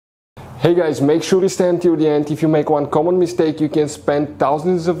Hey guys, make sure you stay until the end. If you make one common mistake, you can spend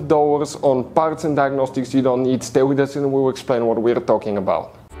thousands of dollars on parts and diagnostics you don't need. Stay with us and we will explain what we're talking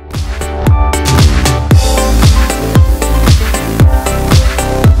about.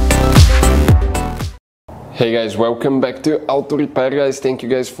 Hey guys, welcome back to Auto Repair guys. Thank you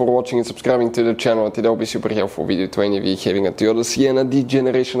guys for watching and subscribing to the channel. Today will be super helpful video to any of you having a Toyota Sienna, this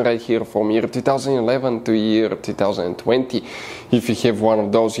generation right here from year 2011 to year 2020. If you have one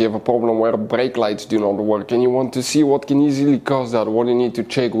of those, you have a problem where brake lights do not work and you want to see what can easily cause that, what you need to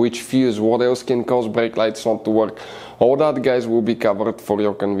check, which fuse, what else can cause brake lights not to work. All that guys will be covered for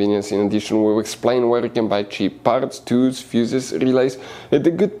your convenience. In addition, we'll explain where you can buy cheap parts, tools, fuses, relays at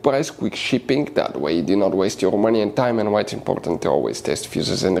a good price, quick shipping. That way you do not waste your money and time, and why it's important to always test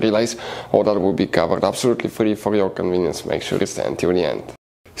fuses and relays. All that will be covered absolutely free for your convenience. Make sure you stay until the end.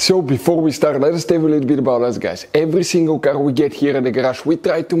 So before we start, let us tell you a little bit about us guys. Every single car we get here at the garage, we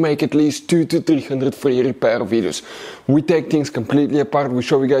try to make at least 200 to 300 free repair videos. We take things completely apart, we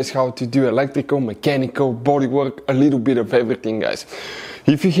show you guys how to do electrical, mechanical, bodywork, a little bit of everything guys.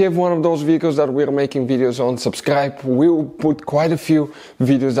 If you have one of those vehicles that we're making videos on, subscribe. We'll put quite a few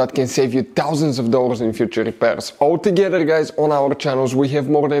videos that can save you thousands of dollars in future repairs. Altogether guys, on our channels we have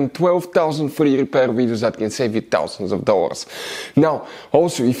more than 12,000 free repair videos that can save you thousands of dollars. Now,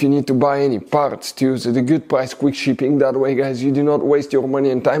 also if you need to buy any parts, tools at a good price, quick shipping, that way guys you do not waste your money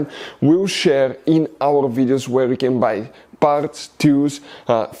and time, we'll share in our videos where you can buy parts, tools,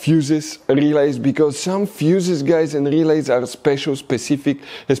 fuses, relays, because some fuses guys and relays are specific,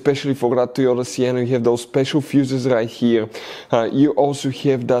 especially for that Toyota Sienna. You have those special fuses right here. You also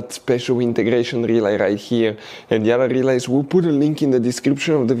have that special integration relay right here, and the other relays, we'll put a link in the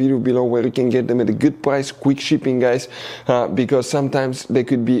description of the video below where you can get them at a good price, quick shipping guys, because sometimes they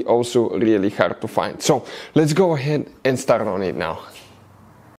could be also really hard to find. So let's go ahead and start on it now.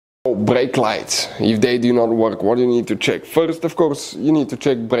 Brake lights, if they do not work, what do you need to check? First, of course, you need to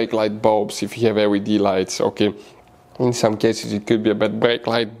check brake light bulbs if you have LED lights, okay? In some cases it could be a bad brake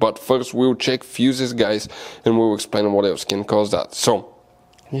light, but first we'll check fuses guys and we'll explain what else can cause that. So,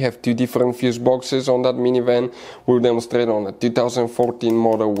 you have two different fuse boxes on that minivan. We'll demonstrate on a 2014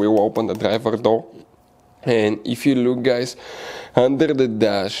 model. We'll open the driver door, and if you look guys, under the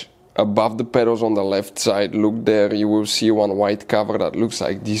dash, above the pedals on the left side, look there, you will see one white cover that looks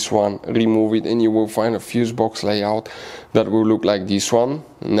like this one. Remove it and you will find a fuse box layout that will look like this one.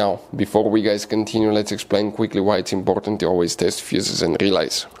 Now, before we guys continue, let's explain quickly why it's important to always test fuses and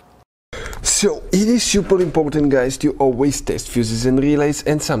relays. So it is super important guys to always test fuses and relays,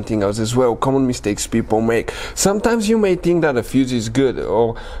 and something else as well, common mistakes people make. Sometimes you may think that a fuse is good,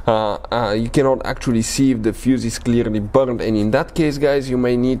 or you cannot actually see if the fuse is clearly burned, and in that case guys you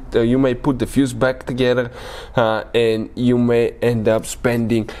may put the fuse back together and you may end up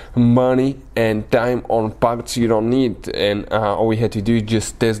spending money and time on parts you don't need, and all we had to do is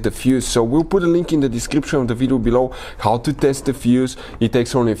just test the fuse. So we'll put a link in the description of the video below how to test the fuse. It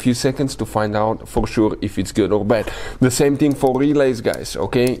takes only a few seconds to find out for sure if it's good or bad. The same thing for relays guys,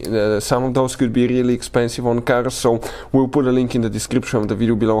 okay? Some of those could be really expensive on cars, so we'll put a link in the description of the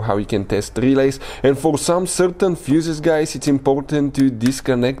video below how you can test relays. And for some certain fuses guys, it's important to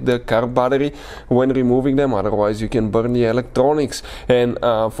disconnect the car battery when removing them, otherwise you can burn the electronics. And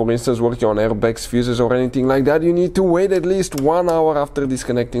for instance, working on airbags, fuses or anything like that, you need to wait at least 1 hour after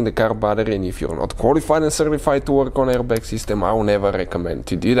disconnecting the car battery, and if you're not qualified and certified to work on airbag system, I will never recommend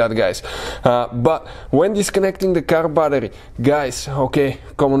to do that guys. But when disconnecting the car battery guys, okay,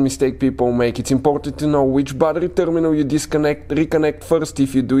 common mistake people make, it's important to know which battery terminal you reconnect first.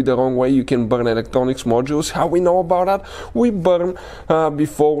 If you do it the wrong way, you can burn electronics modules. How we know about that? We burn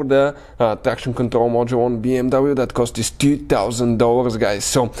before the traction control module on BMW that cost us $2,000 guys.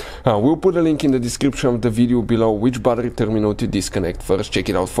 So we'll put a link in the description of the video below which battery terminal to disconnect first. Check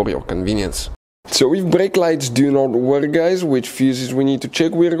it out for your convenience. So if brake lights do not work guys, which fuses we need to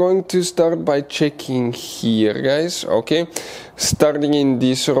check? We're going to start by checking here guys, okay? Starting in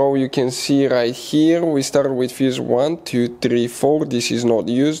this row, you can see right here, we start with fuse 1, 2, 3, 4, this is not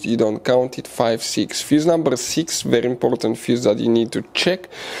used, you don't count it, 5, 6. Fuse number 6, very important fuse that you need to check.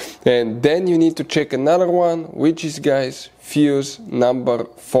 And then you need to check another one, which is guys, fuse number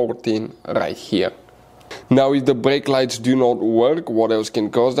 14 right here. Now if the brake lights do not work, what else can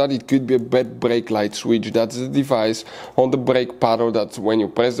cause that? It could be a bad brake light switch. That's the device on the brake paddle that when you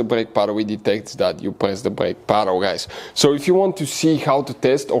press the brake paddle, it detects that you press the brake paddle guys. So if you want to see how to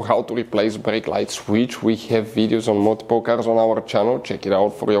test or how to replace brake light switch, we have videos on multiple cars on our channel. Check it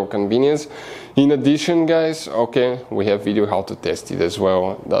out for your convenience. In addition guys, okay, we have video how to test it as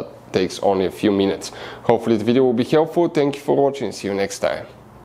well. That takes only a few minutes. Hopefully the video will be helpful. Thank you for watching. See you next time.